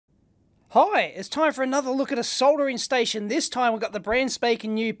Hi, it's time for another look at a soldering station. This time we've got the brand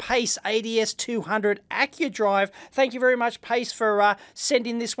spanking new Pace ADS200 AccuDrive. Thank you very much, Pace, for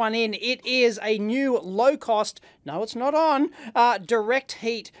sending this one in. It is a new low-cost, no it's not on, direct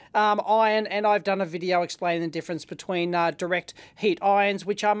heat iron, and I've done a video explaining the difference between direct heat irons,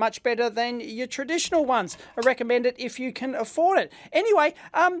 which are much better than your traditional ones. I recommend it if you can afford it. Anyway,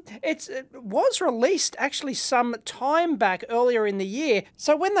 it was released actually some time back earlier in the year,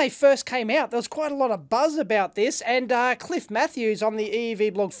 so when they first came out, there was quite a lot of buzz about this, and Cliff Matthews on the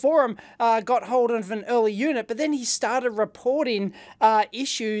EEVblog forum got hold of an early unit, but then he started reporting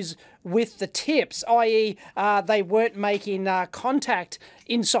issues with the tips, i.e. They weren't making contact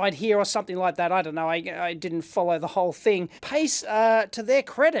inside here or something like that. I don't know, I didn't follow the whole thing. Pace, to their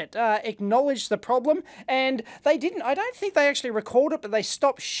credit, acknowledged the problem, and they didn't, I don't think they actually recalled it, but they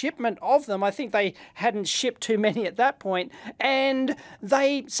stopped shipment of them. I think they hadn't shipped too many at that point, and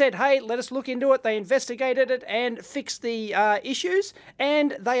they said, hey, let us look into it. They investigated it and fixed the issues,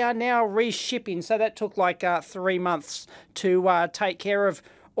 and they are now reshipping. So that took like 3 months to take care of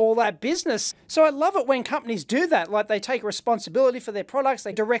all that business. So I love it when companies do that, like they take responsibility for their products,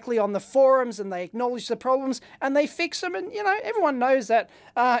 they directly on the forums and they acknowledge the problems and they fix them, and you know, everyone knows that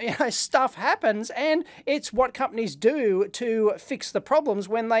stuff happens, and it's what companies do to fix the problems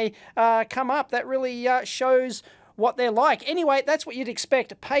when they come up. That really shows what they're like. Anyway, that's what you'd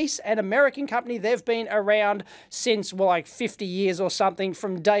expect. Pace, an American company, they've been around since, well, like 50 years or something,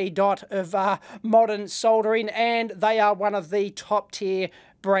 from day dot of modern soldering, and they are one of the top tier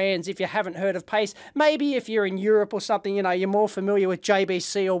brands. If you haven't heard of Pace, maybe if you're in Europe or something, you know, you're more familiar with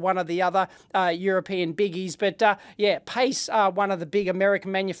JBC or one of the other European biggies, but yeah, Pace are one of the big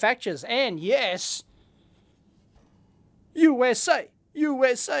American manufacturers, and yes, USA,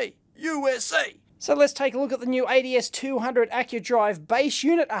 USA, USA. So let's take a look at the new ADS200 AccuDrive base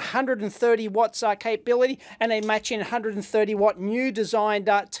unit, 130 watts capability, and a matching 130 watt new designed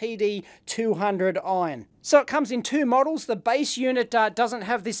TD200 iron. So it comes in two models. The base unit doesn't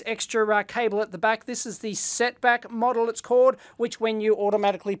have this extra cable at the back. This is the setback model, it's called, which when you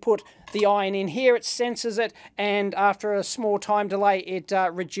automatically put the iron in here, it senses it, and after a small time delay, it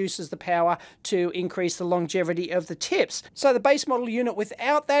reduces the power to increase the longevity of the tips. So the base model unit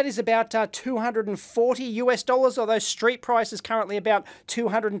without that is about $240 US, although street price is currently about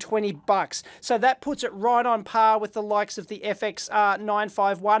 220 bucks. So that puts it right on par with the likes of the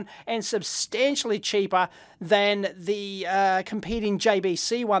FX951 and substantially cheaper than the competing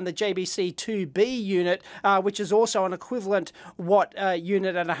JBC one, the JBC CD-B unit, which is also an equivalent watt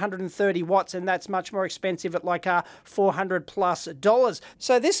unit at 130 watts, and that's much more expensive at like $400+.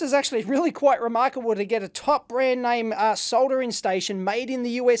 So this is actually really quite remarkable to get a top brand name soldering station made in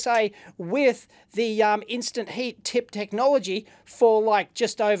the USA with the instant heat tip technology for like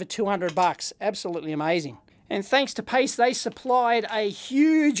just over 200 bucks. Absolutely amazing. And thanks to Pace, they supplied a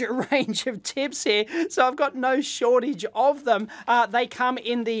huge range of tips here, so I've got no shortage of them. They come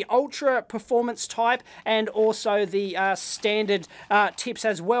in the ultra performance type and also the standard tips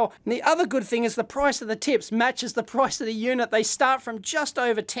as well. And the other good thing is the price of the tips matches the price of the unit. They start from just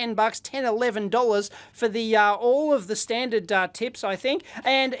over 10 bucks, $10, $11 for the all of the standard tips, I think.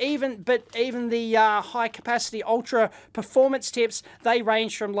 And even the high capacity ultra performance tips, they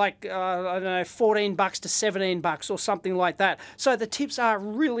range from like I don't know, 14 bucks to 17 bucks or something like that. So the tips are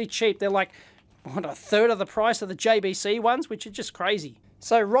really cheap. They're like, what, a third of the price of the JBC ones, which are just crazy.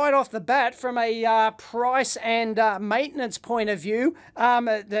 So right off the bat, from a price and maintenance point of view,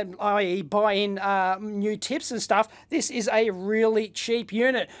 i.e. buying new tips and stuff, this is a really cheap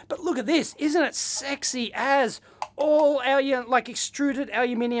unit. But look at this, isn't it sexy as all like extruded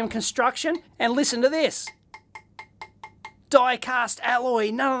aluminium construction? And listen to this. Die-cast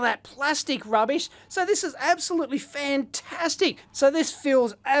alloy, none of that plastic rubbish. So this is absolutely fantastic. So this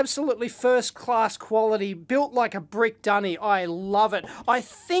feels absolutely first-class quality, built like a brick dunny. I love it. I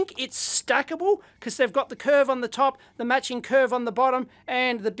think it's stackable because they've got the curve on the top, the matching curve on the bottom,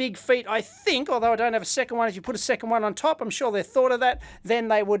 and the big feet, I think, although I don't have a second one, if you put a second one on top, I'm sure they thought of that, then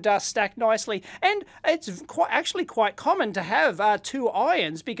they would stack nicely. And it's actually quite common to have two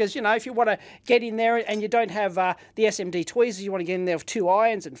irons because, you know, if you want to get in there and you don't have the SMD tweezers, you want to get in there with two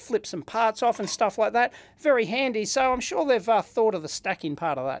irons and flip some parts off and stuff like that. Very handy. So I'm sure they've thought of the stacking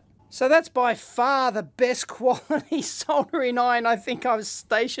part of that. So that's by far the best quality soldering iron I think I've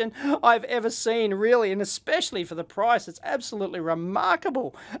ever seen, really, and especially for the price. It's absolutely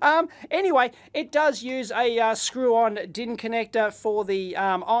remarkable. Anyway, it does use a screw-on DIN connector for the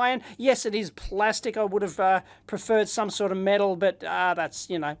iron. Yes, it is plastic. I would have preferred some sort of metal, but that's,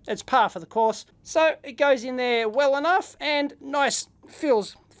 you know, it's par for the course. So it goes in there well enough and nice,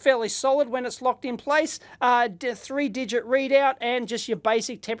 feels fairly solid when it's locked in place. 3-digit readout and just your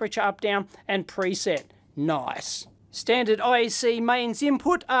basic temperature up, down, and preset. Nice. Standard IEC mains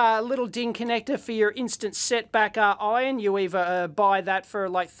input, little DIN connector for your instant setback iron. You either buy that for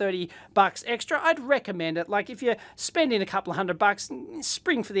like $30 extra. I'd recommend it. Like if you're spending a couple of $100,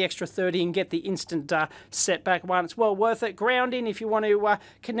 spring for the extra 30 and get the instant setback one. It's well worth it. Grounding, if you want to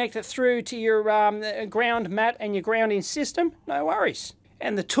connect it through to your ground mat and your grounding system, no worries.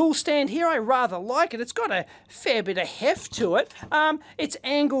 And the tool stand here, I rather like it. It's got a fair bit of heft to it. It's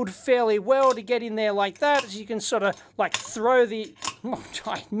angled fairly well to get in there like that. So you can sort of like throw the... Oh,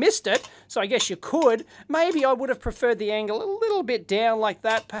 I missed it, so I guess you could. Maybe I would have preferred the angle a little bit down like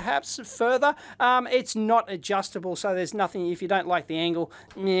that, perhaps further. It's not adjustable, so there's nothing, if you don't like the angle,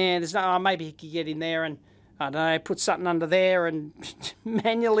 yeah, there's no, maybe you could get in there and I don't know, put something under there and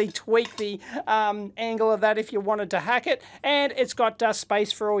manually tweak the angle of that if you wanted to hack it. And it's got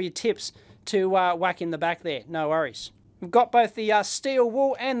space for all your tips to whack in the back there. No worries. We've got both the steel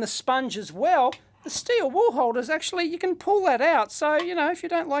wool and the sponge as well. The steel wool holders, actually, you can pull that out. So, you know, if you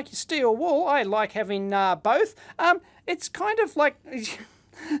don't like your steel wool, I like having both. It's kind of like... it's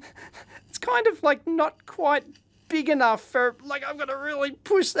kind of like not quite big enough for... Like, I've got to really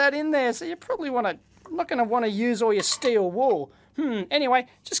push that in there. So you probably want to... not going to want to use all your steel wool. Anyway,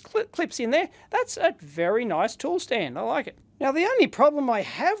 just clips in there. That's a very nice tool stand. I like it. Now, the only problem I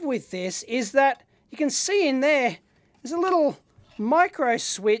have with this is that you can see in there, there's a little micro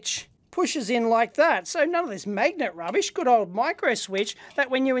switch pushes in like that. So none of this magnet rubbish. Good old micro switch that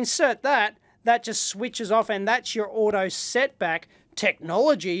when you insert that, that just switches off and that's your auto setback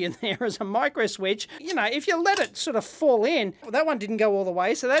technology in there as a micro switch. You know, if you let it sort of fall in, well, that one didn't go all the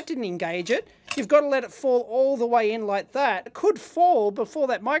way, so that didn't engage it. You've got to let it fall all the way in like that. It could fall before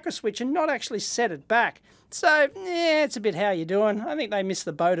that micro switch and not actually set it back. So, yeah, it's a bit how you doing. I think they missed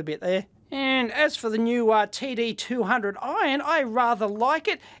the boat a bit there. And as for the new TD200 iron, I rather like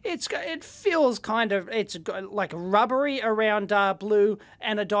it. It feels kind of, it's like rubbery around blue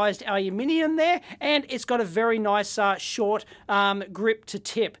anodized aluminium there, and it's got a very nice short grip to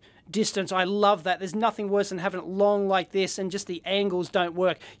tip distance. I love that. There's nothing worse than having it long like this and just the angles don't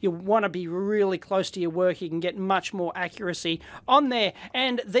work. You want to be really close to your work. You can get much more accuracy on there.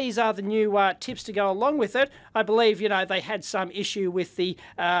 And these are the new tips to go along with it. I believe, you know, they had some issue with the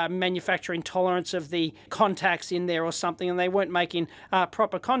manufacturing tolerance of the contacts in there or something, and they weren't making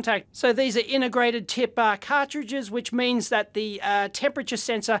proper contact. So these are integrated tip cartridges, which means that the temperature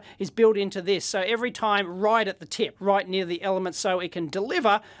sensor is built into this. So every time right at the tip, right near the element, so it can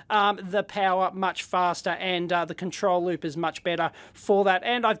deliver the power much faster, and the control loop is much better for that.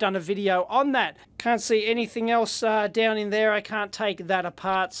 And I've done a video on that. Can't see anything else down in there. I can't take that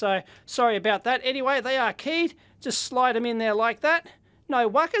apart, so sorry about that. Anyway, they are keyed. Just slide them in there like that. No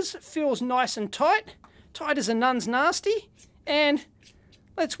wuckers. Feels nice and tight. Tight as a nun's nasty. And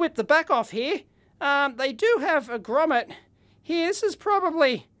let's whip the back off here. They do have a grommet here. This is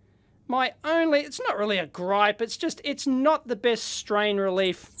probably my only... It's not really a gripe. It's just, it's not the best strain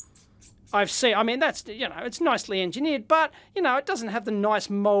relief I've seen. I mean, that's, you know, it's nicely engineered, but, you know, it doesn't have the nice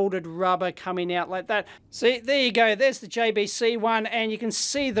molded rubber coming out like that. See, there you go. There's the JBC one, and you can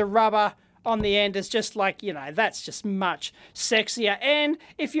see the rubber on the end is just like, you know, that's just much sexier. And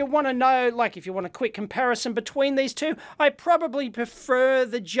if you want to know, like if you want a quick comparison between these two, I probably prefer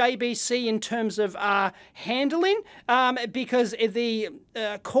the JBC in terms of handling, because the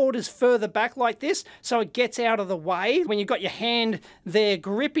cord is further back like this, so it gets out of the way. When you've got your hand there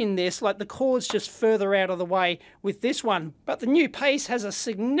gripping this, like the cord's just further out of the way with this one. But the new Pace has a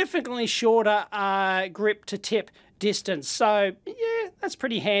significantly shorter grip to tip distance, so yeah, that's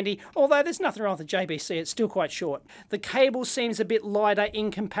pretty handy. Although there's nothing wrong with the JBC, it's still quite short. The cable seems a bit lighter in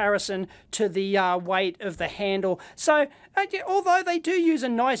comparison to the weight of the handle. So yeah, although they do use a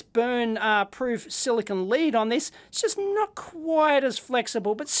nice burn proof silicone lead on this, it's just not quite as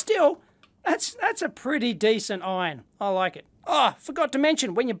flexible, but still, that's a pretty decent iron. I like it. Oh, forgot to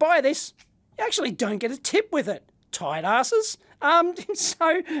mention, when you buy this, you actually don't get a tip with it. Tight asses.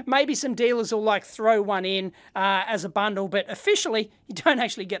 So maybe some dealers will like throw one in as a bundle, but officially you don't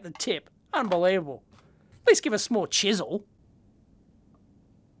actually get the tip. Unbelievable. At least give us more chisel.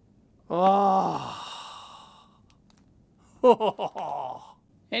 Oh.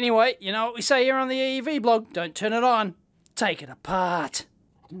 Anyway, you know what we say here on the EEVblog, don't turn it on, take it apart.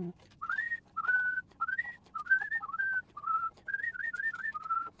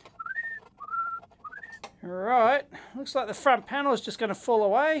 Right, looks like the front panel is just going to fall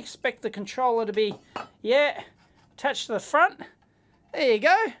away. Expect the controller to be, yeah, attached to the front. There you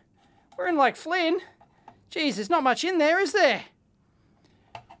go. We're in like Flynn. Geez, there's not much in there, is there?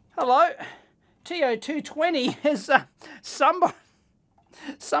 Hello, TO220 is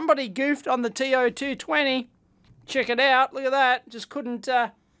somebody goofed on the TO220. Check it out. Look at that. Just couldn't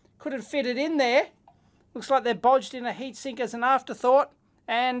fit it in there. Looks like they're bodged in a heatsink as an afterthought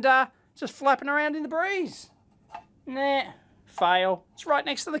and just flapping around in the breeze. Nah, fail. It's right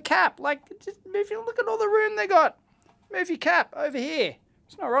next to the cap. Like, just move your, look at all the room they got. Move your cap over here.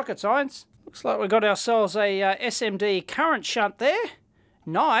 It's not rocket science. Looks like we got ourselves a SMD current shunt there.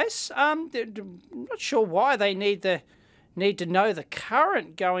 Nice. I'm not sure why they need to know the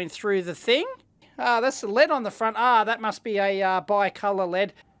current going through the thing. That's the LED on the front. That must be a bi-color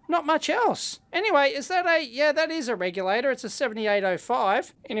LED. Not much else. Anyway, is that a... Yeah, that is a regulator. It's a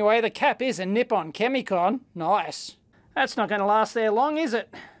 7805. Anyway, the cap is a Nippon Chemicon. Nice. That's not going to last there long, is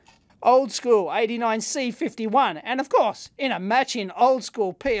it? Old school 89C51. And of course, in a matching old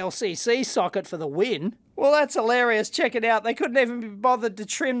school PLCC socket for the win. Well, that's hilarious. Check it out. They couldn't even be bothered to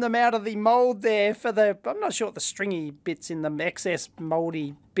trim them out of the mold there for the... I'm not sure what the stringy bits in the excess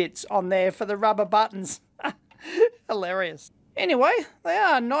moldy bits on there for the rubber buttons. Hilarious. Anyway, they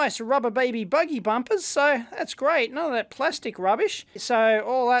are nice rubber baby buggy bumpers, so that's great. None of that plastic rubbish. So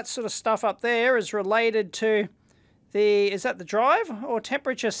all that sort of stuff up there is related to the... Is that the drive or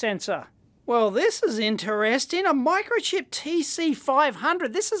temperature sensor? Well, this is interesting. A microchip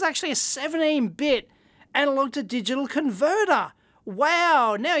TC500. This is actually a 17-bit analog to digital converter.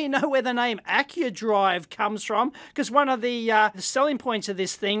 Wow, now you know where the name AccuDrive comes from, because one of the selling points of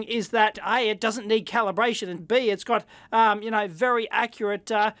this thing is that A, it doesn't need calibration, and B, it's got, you know, very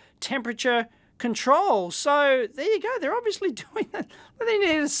accurate temperature control. So there you go, they're obviously doing that. They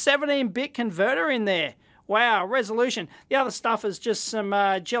need a 17-bit converter in there. Wow, resolution. The other stuff is just some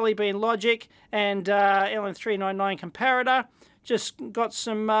Jelly Bean logic and LM399 comparator. Just got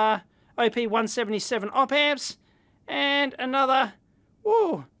some OP177 op amps. And another,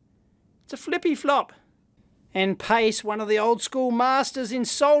 whoa, it's a flippy flop. And Pace, one of the old school masters in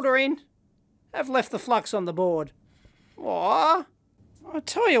soldering, have left the flux on the board. Aww. I'll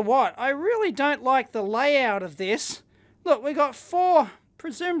tell you what, I really don't like the layout of this. Look, we got 4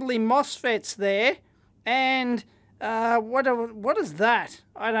 presumably MOSFETs there. And what is that?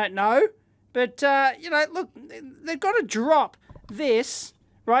 I don't know. But, you know, look, they've got to drop this,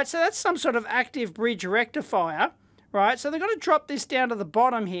 right? So that's some sort of active bridge rectifier. Right, so they've got to drop this down to the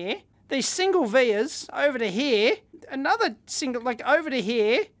bottom here. These single vias over to here. Another single, like over to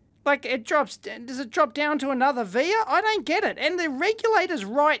here. Like it drops, does it drop down to another via? I don't get it. And the regulator's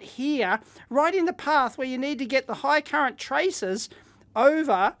right here, right in the path where you need to get the high current traces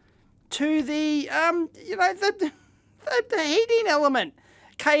over to the, you know, the heating element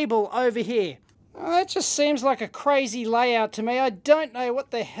cable over here. Well, that just seems like a crazy layout to me. I don't know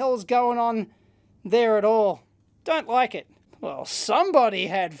what the hell's going on there at all. Don't like it. Well, somebody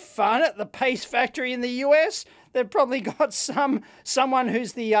had fun at the Pace factory in the US. They've probably got someone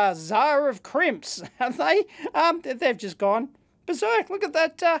who's the czar of crimps, have they? They've just gone berserk. Look at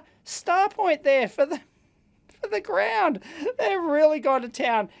that star point there for the ground. They've really gone to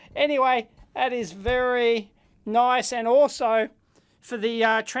town. Anyway, that is very nice. And also for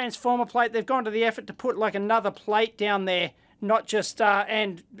the transformer plate, they've gone to the effort to put like another plate down there. Not just,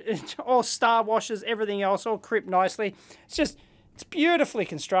 and all star washers, everything else, all crimped nicely. It's beautifully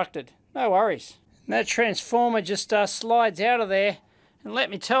constructed. No worries. And that transformer just slides out of there. And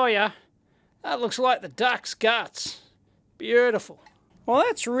let me tell you, that looks like the duck's guts. Beautiful. Well,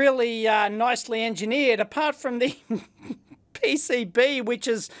 that's really nicely engineered, apart from the PCB, which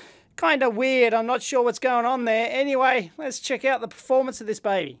is kind of weird. I'm not sure what's going on there. Anyway, let's check out the performance of this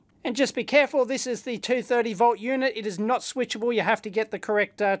baby. And just be careful, this is the 230 volt unit. It is not switchable. You have to get the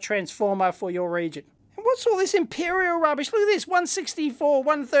correct transformer for your region. And what's all this Imperial rubbish? Look at this, 164,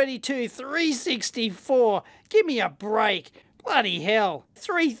 132, 364. Give me a break. Bloody hell.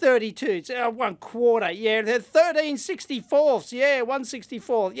 332, it's 1/4. Yeah, they're 13/64. Yeah,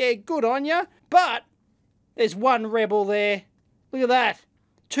 1/64. Yeah, good on ya. But there's one rebel there. Look at that.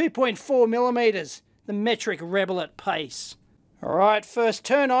 2.4 millimeters. The metric rebel at Pace. Alright, first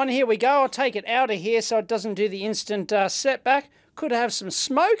turn on, here we go. I'll take it out of here so it doesn't do the instant setback. Could have some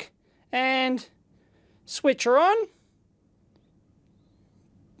smoke. And switch her on.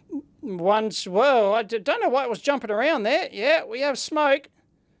 Whoa, I don't know why it was jumping around there. Yeah, we have smoke.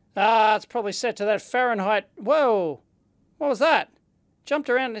 It's probably set to that Fahrenheit. Whoa, what was that? Jumped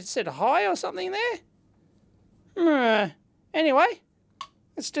around and it said high or something there? Anyway,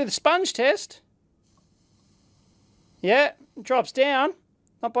 let's do the sponge test. Yeah, drops down.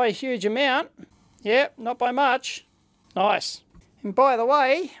 Not by a huge amount. Yeah, not by much. Nice. And by the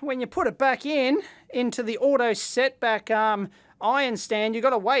way, when you put it back into the auto setback iron stand, you've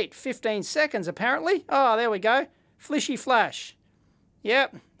got to wait 15 seconds apparently. Oh, there we go. Flishy flash.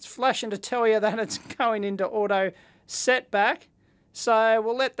 Yep, it's flashing to tell you that it's going into auto setback. So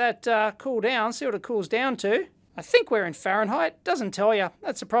we'll let that cool down, see what it cools down to. I think we're in Fahrenheit. Doesn't tell you.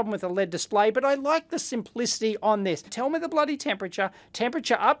 That's a problem with a LED display, but I like the simplicity on this. Tell me the bloody temperature,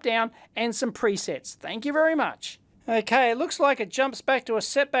 temperature up, down, and some presets. Thank you very much. Okay, it looks like it jumps back to a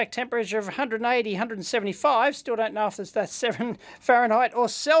setback temperature of 180, 175. Still don't know if that's 7 Fahrenheit or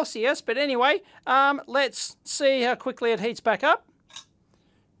Celsius, but anyway, let's see how quickly it heats back up.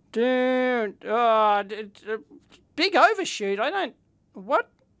 Dude, big overshoot. I don't... What?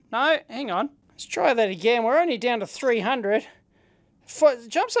 No, hang on. Let's try that again. We're only down to 300. It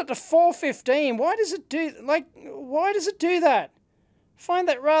jumps up to 415. Why does it do... why does it do that? I find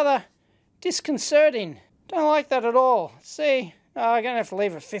that rather disconcerting. Don't like that at all. Let's see. Oh, I'm going to have to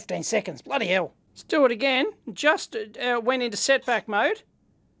leave it 15 seconds. Bloody hell. Let's do it again. Just went into setback mode.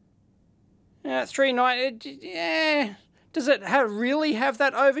 390. Yeah. Does it really have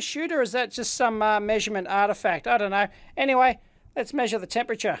that overshoot, or is that just some measurement artifact? I don't know. Anyway, let's measure the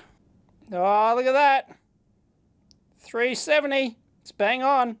temperature. Oh, look at that. 370. It's bang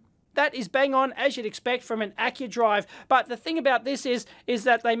on. That is bang on, as you'd expect from an AccuDrive. But the thing about this is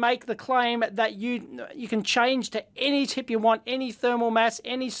that they make the claim that you can change to any tip you want, any thermal mass,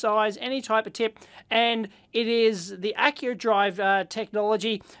 any size, any type of tip. And it is the AccuDrive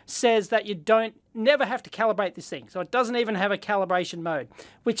technology says that you never have to calibrate this thing. So it doesn't even have a calibration mode,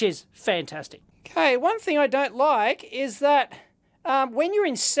 which is fantastic. Okay, one thing I don't like is that when you're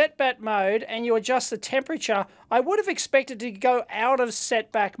in setback mode and you adjust the temperature, I would have expected to go out of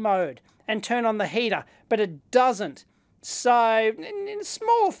setback mode and turn on the heater, but it doesn't. So, a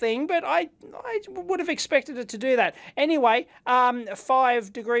small thing, but I would have expected it to do that. Anyway,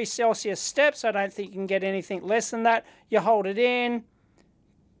 5 degrees Celsius steps. I don't think you can get anything less than that. You hold it in.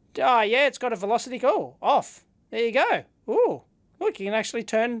 Oh, yeah, it's got a velocity. Oh, off. There you go. Ooh, look, you can actually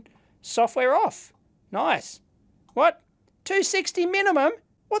turn software off. Nice. What? 260 minimum?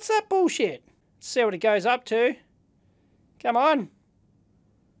 What's that bullshit? Let's see what it goes up to. Come on.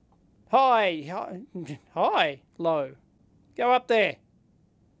 High, low. Go up there.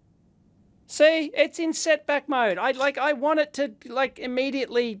 See, it's in setback mode. I want it to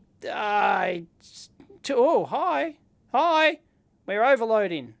immediately high. We're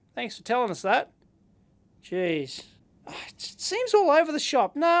overloading. Thanks for telling us that. Jeez. It seems all over the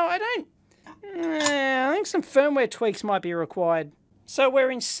shop. No, I don't. I think some firmware tweaks might be required. So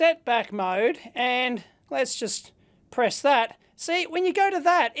we're in setback mode, and let's just press that. See, when you go to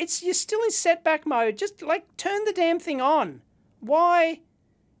that, you're still in setback mode. Just turn the damn thing on. Why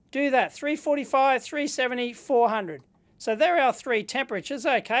do that? 345, 370, 400. So there are 3 temperatures.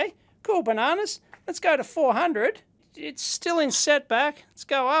 Okay, cool bananas. Let's go to 400. It's still in setback. Let's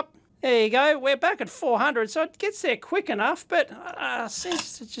go up. There you go. We're back at 400, so it gets there quick enough, but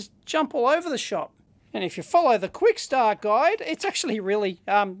seems to just jump all over the shop. And if you follow the quick start guide, it's actually really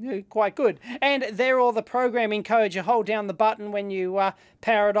quite good. And there are all the programming codes. You hold down the button when you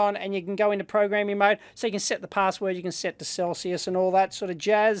power it on, and you can go into programming mode. So you can set the password, you can set the Celsius and all that sort of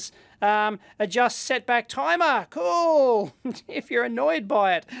jazz. Adjust setback timer. Cool. If you're annoyed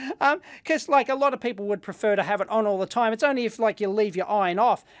by it. Because a lot of people would prefer to have it on all the time. It's only if you leave your iron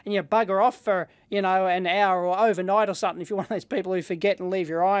off and you bugger off for, an hour or overnight or something. If you're one of those people who forget and leave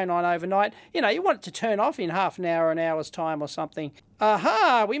your iron on overnight, you want it to turn off in half an hour, an hour's time or something.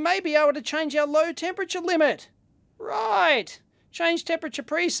 Aha, we may be able to change our low temperature limit. Right. Change temperature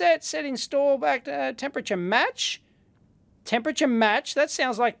preset, set install back to temperature match. Temperature match, that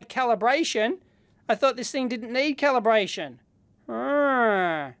sounds like calibration. I thought this thing didn't need calibration.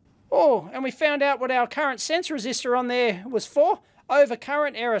 Oh, and we found out what our current sense resistor on there was for.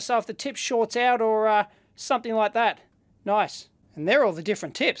 Overcurrent error, so if the tip shorts out or something like that. Nice. And there are all the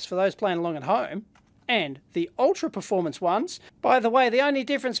different tips for those playing along at home. And the ultra performance ones. By the way, the only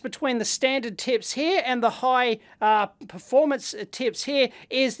difference between the standard tips here and the high performance tips here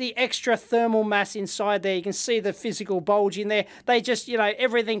is the extra thermal mass inside there. You can see the physical bulge in there. They just,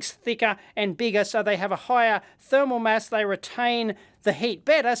 everything's thicker and bigger, so they have a higher thermal mass. They retain the heat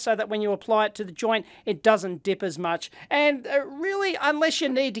better so that when you apply it to the joint, it doesn't dip as much. And really, unless you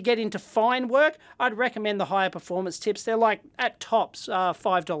need to get into fine work, I'd recommend the higher performance tips. They're at tops,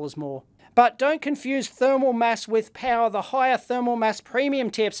 $5 more. But don't confuse thermal mass with power. The higher thermal mass premium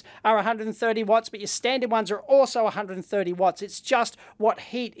tips are 130 watts, but your standard ones are also 130 watts. It's just what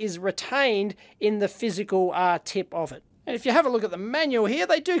heat is retained in the physical tip of it. And if you have a look at the manual here,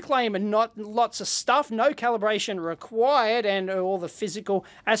 they do claim not lots of stuff, no calibration required, and all the physical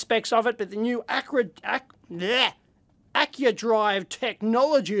aspects of it. But the new AccuDrive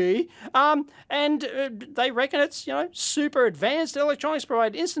technology, and they reckon it's, you know, super advanced electronics,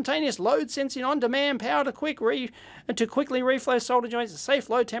 provide instantaneous load sensing on-demand power to quickly reflow solder joints at safe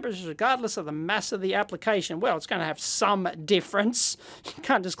low temperatures regardless of the mass of the application. Well, it's going to have some difference. You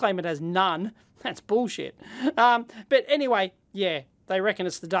can't just claim it has none. That's bullshit. But anyway, yeah, they reckon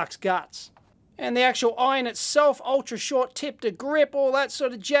it's the duck's guts. And the actual iron itself, ultra short tip to grip, all that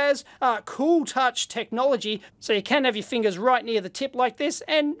sort of jazz. Cool touch technology, so you can have your fingers right near the tip like this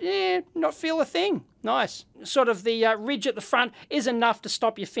and not feel a thing. Nice. Sort of the ridge at the front is enough to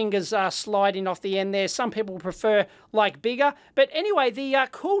stop your fingers sliding off the end there. Some people prefer like bigger. But anyway, the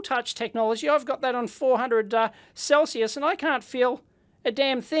cool touch technology, I've got that on 400 Celsius and I can't feel a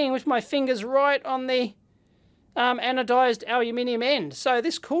damn thing with my fingers right on the anodized aluminium end. So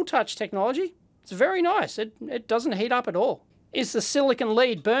this cool touch technology, it's very nice. It doesn't heat up at all. Is the silicon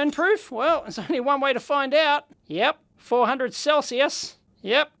lead burn proof? Well, there's only one way to find out. Yep, 400 Celsius.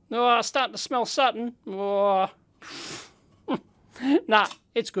 Yep. Oh, starting to smell something. Oh. Nah,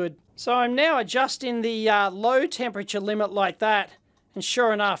 it's good. So I'm now adjusting the low temperature limit like that. And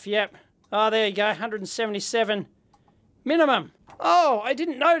sure enough, yep. Oh, there you go, 177 minimum. Oh, I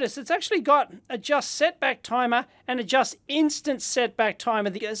didn't notice. It's actually got adjust setback timer and adjust instant setback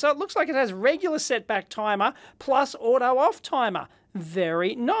timer. So it looks like it has regular setback timer plus auto off timer.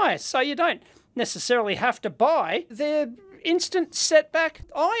 Very nice. So you don't necessarily have to buy the instant setback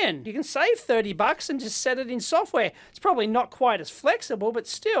iron. You can save 30 bucks and just set it in software. It's probably not quite as flexible, but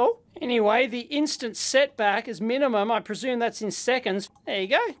still. Anyway, the instant setback is minimum. I presume that's in seconds. There you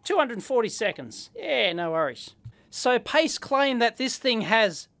go, 240 seconds. Yeah, no worries. So Pace claim that this thing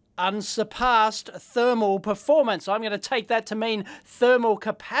has unsurpassed thermal performance. I'm going to take that to mean thermal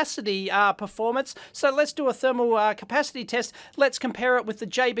capacity performance. So let's do a thermal capacity test. Let's compare it with the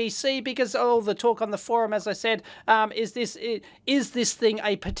JBC, because all the talk on the forum, as I said, is this thing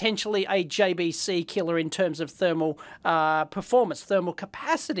potentially a JBC killer in terms of thermal performance, thermal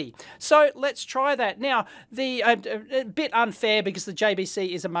capacity. So let's try that. Now, a bit unfair because the JBC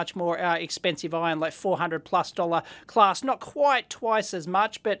is a much more expensive iron, like $400+ class, not quite twice as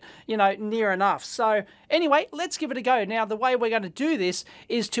much, but you know, near enough. So anyway, let's give it a go. Now, the way we're going to do this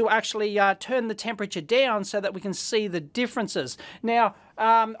is to actually turn the temperature down so that we can see the differences. Now,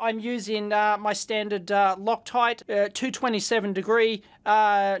 I'm using my standard Loctite 227 degree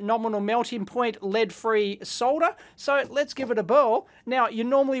nominal melting point lead-free solder. So let's give it a whirl. Now, you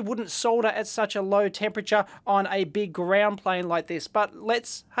normally wouldn't solder at such a low temperature on a big ground plane like this, but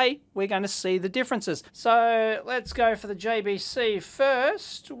hey, we're going to see the differences. So let's go for the JBC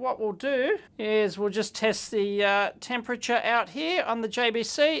first. What we'll do is we'll just test the temperature out here on the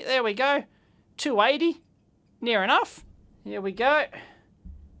JBC. There we go, 280, near enough. Here we go.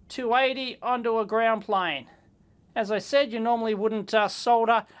 280 onto a ground plane. As I said, you normally wouldn't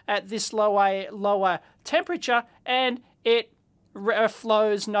solder at this lower temperature, and it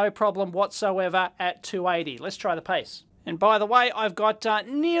flows no problem whatsoever at 280. Let's try the Pace. And by the way, I've got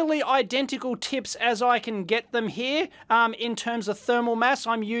nearly identical tips as I can get them here. In terms of thermal mass,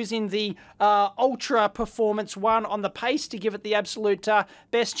 I'm using the Ultra Performance one on the Pace to give it the absolute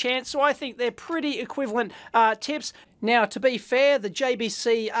best chance. So I think they're pretty equivalent tips. Now, to be fair, the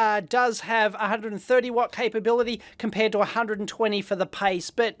JBC does have 130 watt capability compared to 120 for the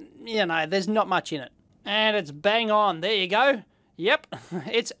Pace, but, you know, there's not much in it. And it's bang on. There you go. Yep,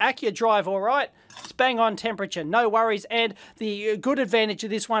 it's AccuDrive, all right. It's bang on temperature, no worries. And the good advantage of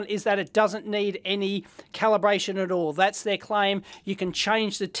this one is that it doesn't need any calibration at all. That's their claim. You can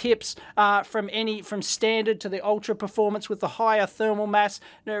change the tips from standard to the ultra performance with the higher thermal mass,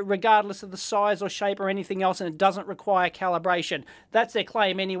 regardless of the size or shape or anything else, and it doesn't require calibration. That's their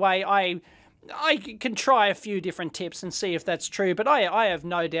claim anyway. I can try a few different tips and see if that's true, but I have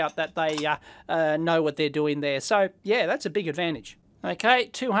no doubt that they know what they're doing there. So, yeah, that's a big advantage. Okay,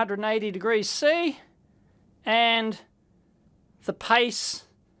 280 degrees C, and the Pace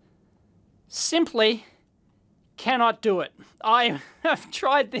simply cannot do it. I have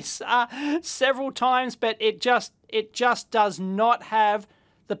tried this several times, but it just does not have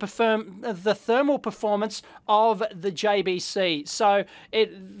the thermal performance of the JBC. So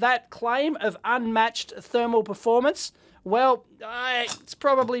that claim of unmatched thermal performance, well, it's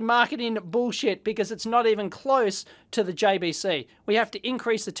probably marketing bullshit, because it's not even close to the JBC. We have to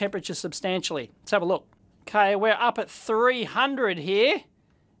increase the temperature substantially. Let's have a look. Okay, we're up at 300 here,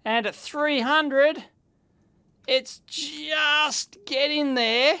 and at 300, it's just getting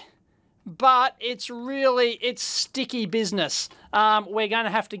there. But it's sticky business. We're going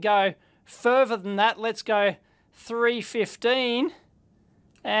to have to go further than that. Let's go 315.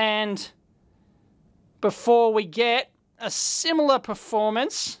 And before we get a similar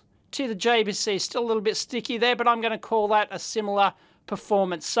performance to the JBC. Still a little bit sticky there, but I'm going to call that a similar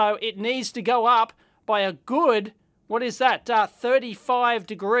performance. So it needs to go up by a good, what is that, 35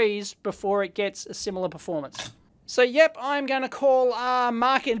 degrees before it gets a similar performance. So yep, I'm going to call a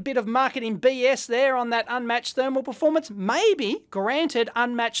bit of marketing BS there on that unmatched thermal performance. Maybe, granted,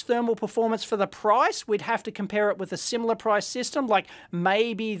 unmatched thermal performance for the price. We'd have to compare it with a similar price system, like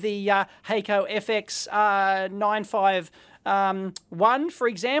maybe the Heiko FX 951, for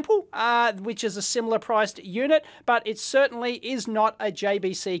example, which is a similar priced unit, but it certainly is not a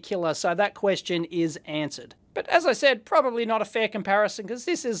JBC killer, so that question is answered. But as I said, probably not a fair comparison because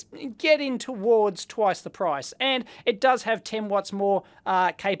this is getting towards twice the price. And it does have 10 watts more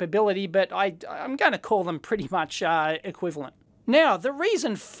capability, but I'm going to call them pretty much equivalent. Now, the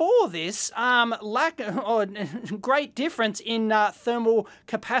reason for this great difference in thermal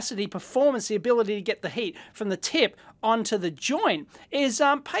capacity performance, the ability to get the heat from the tip onto the joint, is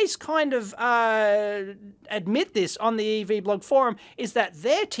Pace kind of admit this on the EEVblog forum, is that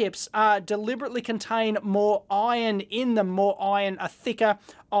their tips deliberately contain more iron in them, a thicker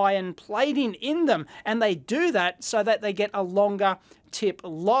iron plating in them, and they do that so that they get a longer tip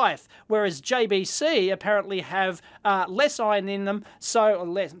life, whereas JBC apparently have less iron in them, so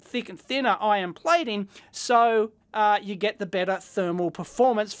less thinner iron plating, so you get the better thermal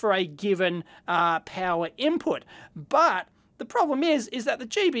performance for a given power input. But the problem is that the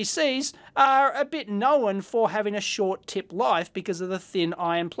JBCs are a bit known for having a short tip life because of the thin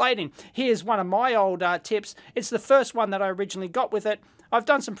iron plating. Here's one of my old tips. It's the first one that I originally got with it. I've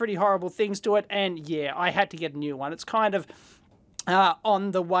done some pretty horrible things to it, and yeah, I had to get a new one. It's kind of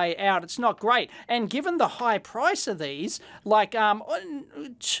on the way out. It's not great. And given the high price of these, like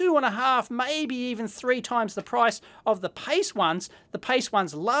 2.5, maybe even 3 times the price of the Pace ones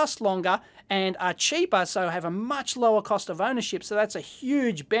last longer and are cheaper, so have a much lower cost of ownership. So that's a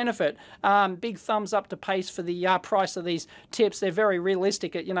huge benefit. Big thumbs up to Pace for the price of these tips. They're very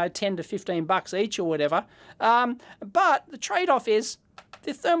realistic at, 10 to 15 bucks each or whatever. But the trade-off is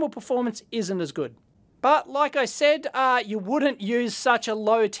the thermal performance isn't as good. But like I said, you wouldn't use such a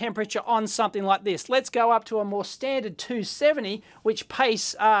low temperature on something like this. Let's go up to a more standard 270, which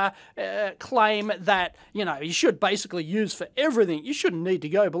Pace claim that, you should basically use for everything. You shouldn't need to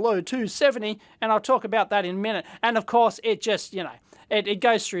go below 270, and I'll talk about that in a minute. And of course, it just, it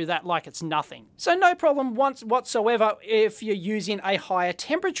goes through that like it's nothing. So no problem whatsoever if you're using a higher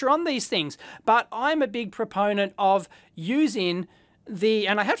temperature on these things. But I'm a big proponent of using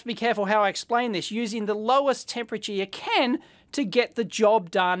and I have to be careful how I explain this, using the lowest temperature you can to get the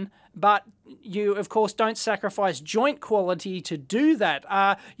job done, but you, of course, don't sacrifice joint quality to do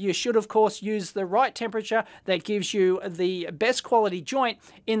that. You should, of course, use the right temperature that gives you the best quality joint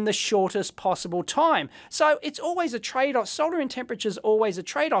in the shortest possible time. So it's always a trade-off. Soldering temperature is always a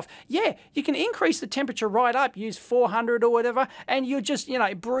trade-off. Yeah, you can increase the temperature right up, use 400 or whatever, and you just,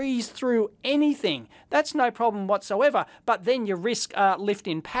 breeze through anything. That's no problem whatsoever. But then you risk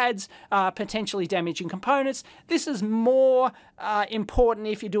lifting pads, potentially damaging components. This is more important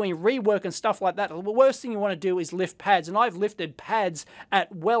if you're doing rework and stuff like that. The worst thing you want to do is lift pads, and I've lifted pads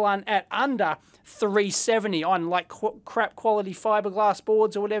at under 370 on like crap quality fiberglass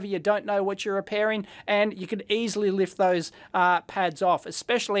boards or whatever. You don't know what you're repairing, and you could easily lift those pads off,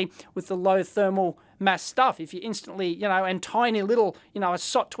 especially with the low thermal mass stuff. If you instantly, and tiny little, a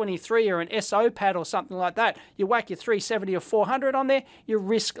SOT 23 or an SO pad or something like that, you whack your 370 or 400 on there, you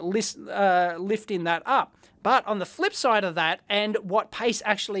risk lifting that up. But on the flip side of that, and what Pace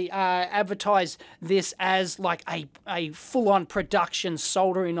actually advertised this as like a full-on production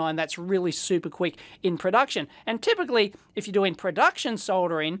soldering iron that's really super quick in production. And typically, if you're doing production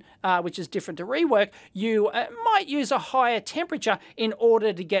soldering, which is different to rework, you might use a higher temperature in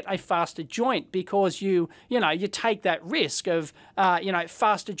order to get a faster joint, because you take that risk of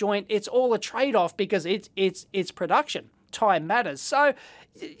faster joint. It's all a trade-off because it's production. Time matters. So,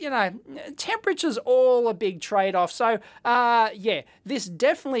 temperature's all a big trade-off. So, yeah, this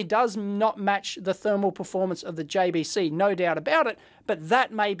definitely does not match the thermal performance of the JBC, no doubt about it, but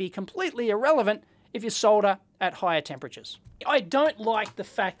that may be completely irrelevant if you solder at higher temperatures. I don't like the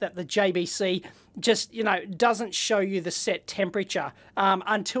fact that the JBC just, doesn't show you the set temperature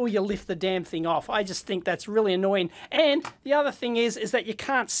until you lift the damn thing off. I just think that's really annoying. And the other thing is that you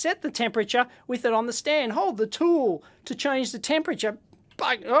can't set the temperature with it on the stand. Hold the tool to change the temperature.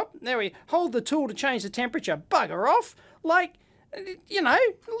 Hold the tool to change the temperature. Bugger off. Like,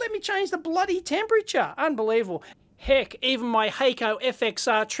 let me change the bloody temperature. Unbelievable. Heck, even my Heiko FX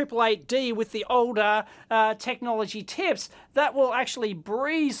 888D with the older technology tips, that will actually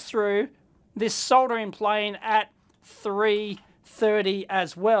breeze through this soldering plane at 330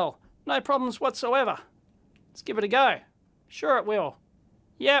 as well. No problems whatsoever. Let's give it a go. Sure it will.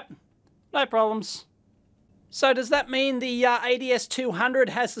 Yep, no problems. So does that mean the ADS200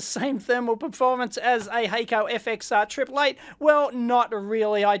 has the same thermal performance as a Hakko FX888? Well, not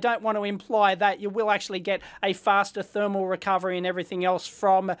really. I don't want to imply that. You will actually get a faster thermal recovery and everything else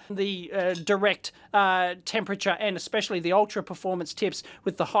from the direct temperature, and especially the ultra performance tips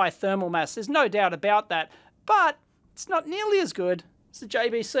with the high thermal mass. There's no doubt about that. But it's not nearly as good as the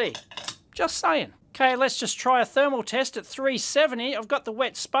JBC. Just saying. Okay, let's just try a thermal test at 370. I've got the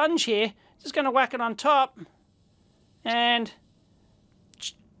wet sponge here. Just going to whack it on top. And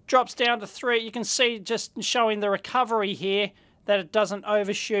drops down to 3. You can see just showing the recovery here that it doesn't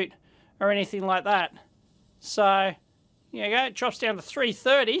overshoot or anything like that. So, there you go. It drops down to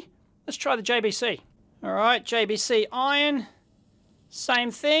 330. Let's try the JBC. All right, JBC iron.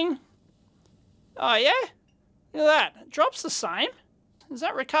 Same thing. Oh, yeah? Look at that. It drops the same. Does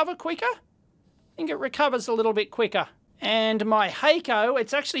that recover quicker? I think it recovers a little bit quicker. And my Hakko,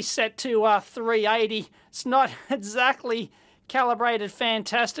 it's actually set to 380. It's not exactly calibrated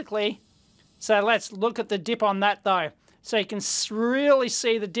fantastically. So let's look at the dip on that though. So you can really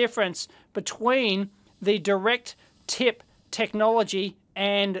see the difference between the direct tip technology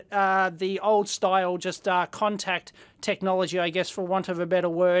and the old style, just contact technology, I guess, for want of a better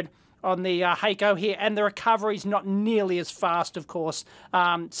word, on the Hakko here, and the recovery's not nearly as fast, of course.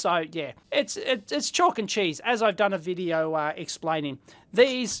 So yeah, it's chalk and cheese, as I've done a video explaining.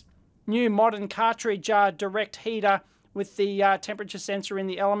 These new modern cartridge direct heater with the temperature sensor in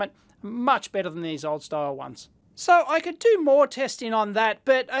the element, much better than these old style ones. So I could do more testing on that,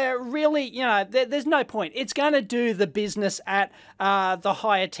 but really, you know, there's no point. It's going to do the business at the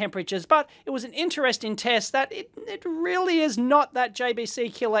higher temperatures, but it was an interesting test that it really is not that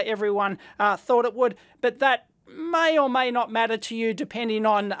JBC killer everyone thought it would, but that may or may not matter to you depending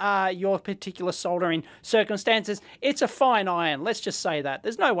on your particular soldering circumstances. It's a fine iron, let's just say that.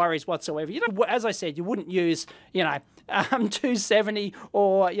 There's no worries whatsoever. You know, as I said, you wouldn't use, you know, 270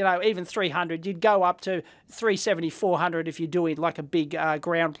 or, you know, even 300. You'd go up to 370, 400 if you're doing like a big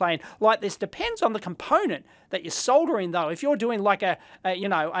ground plane like this. Depends on the component that you're soldering though. If you're doing like an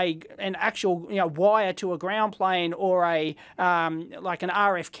actual, you know, wire to a ground plane, or a like an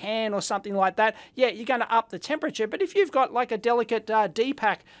RF can or something like that, yeah, you're going to up the temperature. But if you've got like a delicate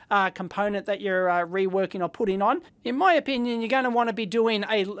D-pack component that you're reworking or putting on, in my opinion, you're going to want to be doing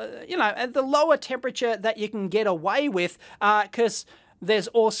a, you know, at the lower temperature that you can get away with, because there's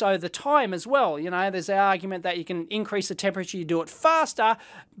also the time as well. You know, there's the argument that you can increase the temperature, you do it faster,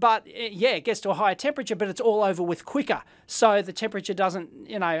 but yeah, it gets to a higher temperature, but it's all over with quicker. So the temperature doesn't,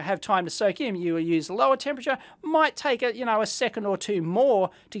 you know, have time to soak in. You use a lower temperature, might take a, you know, a second or two more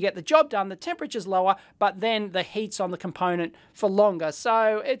to get the job done. The temperature's lower, but then the heat's on the component for longer.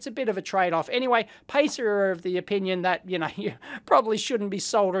 So it's a bit of a trade-off. Anyway, Pace are of the opinion that, you know, you probably shouldn't be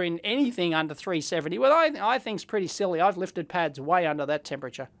soldering anything under 370. Well, I think it's pretty silly. I've lifted pads way under that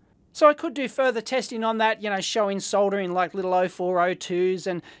temperature. So I could do further testing on that, you know, showing soldering like little 0402s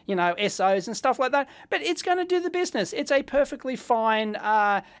and, you know, SOs and stuff like that, but it's going to do the business. It's a perfectly fine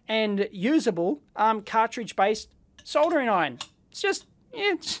and usable cartridge-based soldering iron. It's just,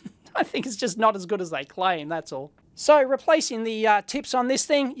 yeah, I think it's just not as good as they claim, that's all. So replacing the tips on this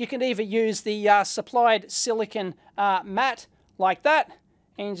thing, you can either use the supplied silicon mat like that,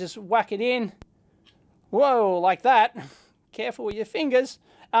 and just whack it in, whoa, like that. Careful with your fingers,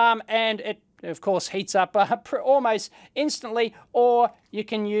 and it of course heats up almost instantly, or you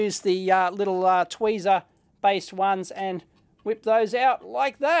can use the little tweezer based ones and whip those out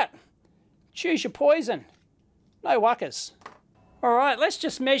like that. Choose your poison, no wuckers. Alright, let's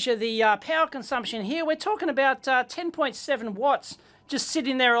just measure the power consumption here. We're talking about 10.7 watts just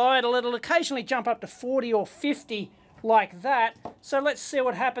sitting there idle. It'll occasionally jump up to 40 or 50 like that. So let's see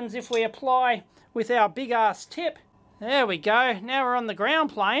what happens if we apply with our big ass tip. There we go, now we're on the ground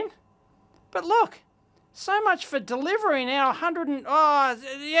plane. But look, so much for delivering our 100 and, oh,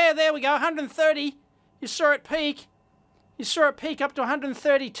 yeah, there we go, 130. You saw it peak. You saw it peak up to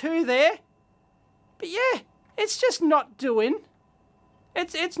 132 there. But yeah, it's just not doing.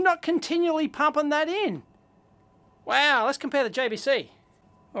 It's not continually pumping that in. Wow, let's compare the JBC.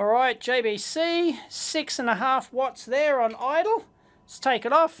 All right, JBC, 6.5 watts there on idle. Let's take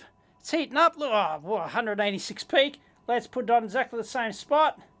it off. It's heating up. Look, oh, 186 peak. Let's put it on exactly the same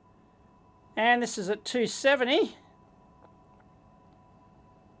spot. And this is at 270.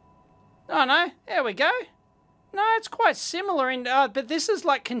 Oh no, there we go. No, it's quite similar, in, but this is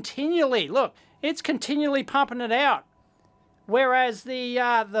like continually, look, it's continually pumping it out. Whereas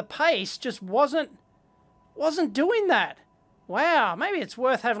the Pace just wasn't wasn't doing that. Wow, maybe it's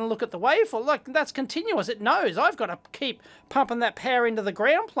worth having a look at the waveform. Look, that's continuous. It knows I've got to keep pumping that power into the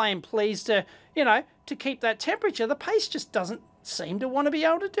ground plane, please, to, you know, to keep that temperature. The Pace just doesn't seem to want to be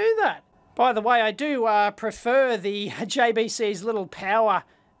able to do that. By the way, I do prefer the JBC's little power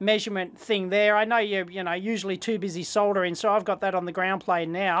measurement thing there. I know you're, usually too busy soldering, so I've got that on the ground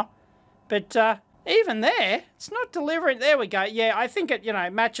plane now. But even there, it's not delivering. There we go. Yeah, I think it,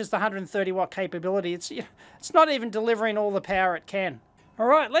 matches the 130 watt capability. It's not even delivering all the power it can. All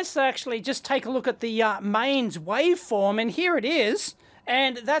right, let's actually just take a look at the mains waveform, and here it is.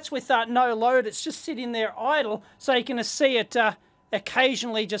 And that's with no load. It's just sitting there idle, so you can see it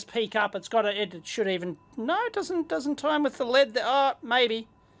occasionally just peak up. It's got it should even, no, it doesn't time with the lead. Oh, maybe.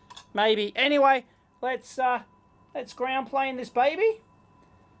 Anyway, let's ground plane this baby.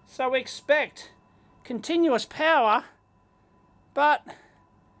 So we expect continuous power, but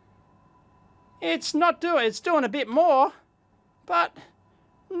it's doing a bit more, but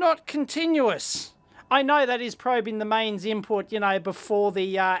not continuous. I know that is probing the mains input, before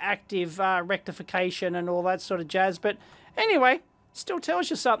the active rectification and all that sort of jazz, but anyway, still tells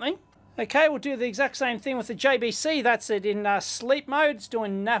you something. Okay, we'll do the exact same thing with the JBC. That's it in sleep mode. It's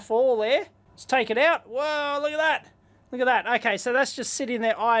doing naff all there. Let's take it out. Whoa, look at that. Look at that. Okay, so that's just sitting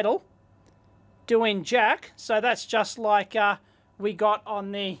there idle, doing jack. So that's just like we got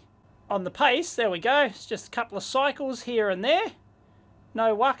on the Pace. There we go. It's just a couple of cycles here and there.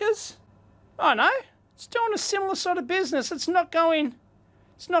 No wuckers. Oh no, it's doing a similar sort of business. It's not going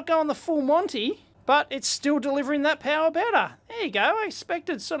the full Monty, but it's still delivering that power better. There you go. I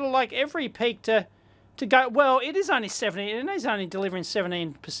expected sort of like every peak to go. Well, it is only 17, and it's only delivering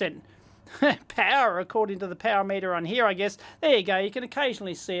 17% power according to the power meter on here, I guess. There you go. You can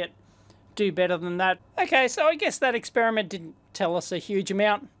occasionally see it do better than that. Okay, so I guess that experiment didn't tell us a huge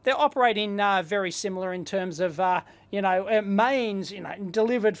amount. They're operating very similar in terms of, mains,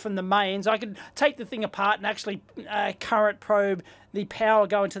 delivered from the mains. I could take the thing apart and actually current probe the power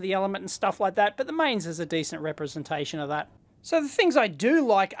going to the element and stuff like that, but the mains is a decent representation of that. So the things I do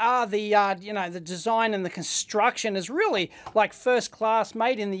like are the, the design and the construction is really like first class,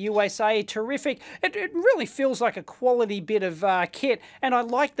 made in the USA, terrific. It really feels like a quality bit of kit, and I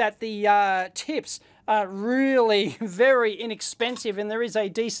like that the tips are really very inexpensive, and there is a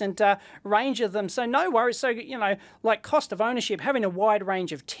decent range of them, so no worries. So, like cost of ownership, having a wide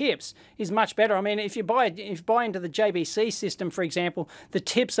range of tips is much better. I mean, if you buy into the JBC system, for example, the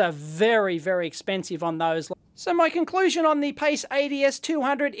tips are very, very expensive on those. So my conclusion on the Pace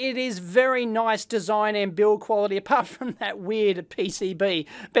ADS200, it is very nice design and build quality, apart from that weird PCB.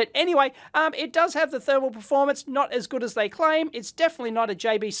 But anyway, it does have the thermal performance, not as good as they claim. It's definitely not a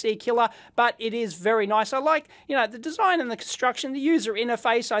JBC killer, but it is very nice. I like, the design and the construction. The user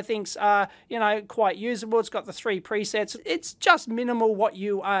interface, I think's, quite usable. It's got the 3 presets. It's just minimal what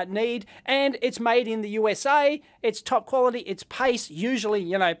you need, and it's made in the USA. It's top quality. It's Pace. Usually,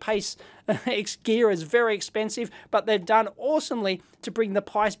 Pace gear is very expensive, but they've done awesomely to bring the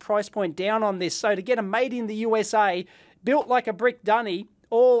price point down on this. So to get a made in the USA, built like a brick dunny,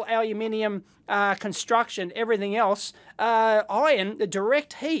 all aluminium construction, everything else, iron, the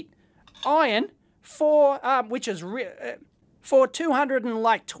direct heat iron for which is for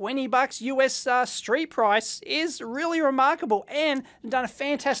 $220 US street price is really remarkable, and done a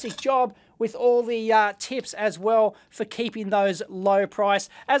fantastic job with all the tips as well for keeping those low price.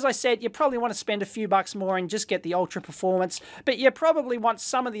 As I said, you probably want to spend a few bucks more and just get the ultra performance, but you probably want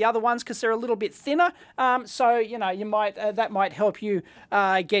some of the other ones because they're a little bit thinner. So you might that might help you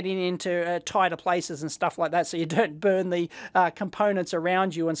getting into tighter places and stuff like that, so you don't burn the components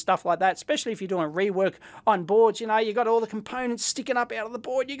around you and stuff like that. Especially if you're doing rework on boards, you got all the components sticking up out of the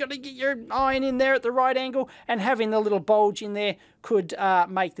board. You got to get your iron in there at the right angle, and having the little bulge in there could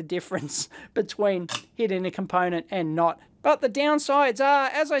make the difference between hitting a component and not. But the downsides are,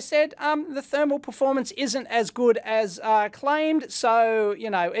 as I said, the thermal performance isn't as good as claimed, so,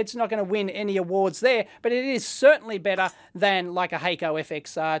 it's not going to win any awards there, but it is certainly better than like a Heiko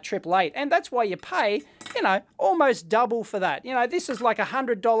FX 888, and that's why you pay, almost double for that. This is like a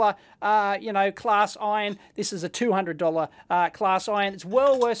 $100, class iron. This is a $200 class iron. It's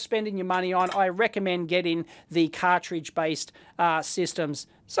well worth spending your money on. I recommend getting the cartridge-based systems.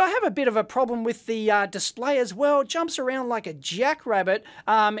 So I have a bit of a problem with the display as well. It jumps around like a jackrabbit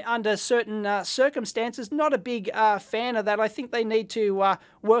under certain circumstances. Not a big fan of that. I think they need to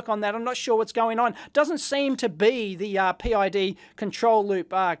work on that. I'm not sure what's going on. Doesn't seem to be the PID control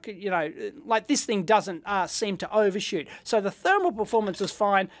loop. Like this thing doesn't seem to overshoot. So the thermal performance is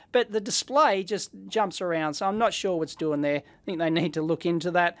fine, but the display just jumps around. So I'm not sure what's doing there. I think they need to look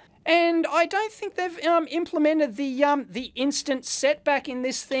into that. And I don't think they've implemented the instant setback in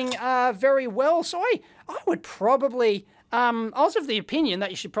this thing very well. So I would probably, I was of the opinion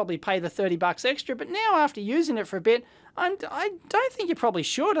that you should probably pay the $30 extra, but now after using it for a bit, I don't think you probably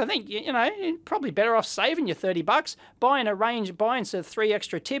should. I think, you know, you're probably better off saving your $30, buying sort of 3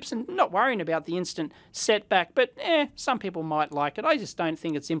 extra tips and not worrying about the instant setback. But some people might like it. I just don't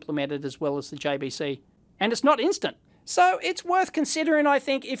think it's implemented as well as the JBC. And it's not instant. So it's worth considering, I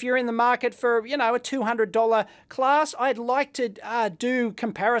think, if you're in the market for, you know, a $200 class. I'd like to do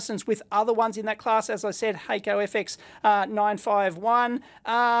comparisons with other ones in that class. As I said, Heiko FX 951,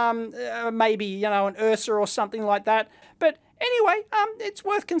 maybe, you know, an Ursa or something like that. But anyway, it's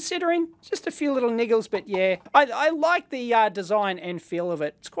worth considering. Just a few little niggles, but yeah, I like the design and feel of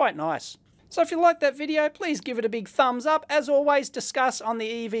it. It's quite nice. So if you liked that video, please give it a big thumbs up. As always, discuss on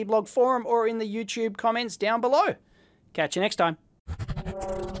the EEVblog forum or in the YouTube comments down below. Catch you next time.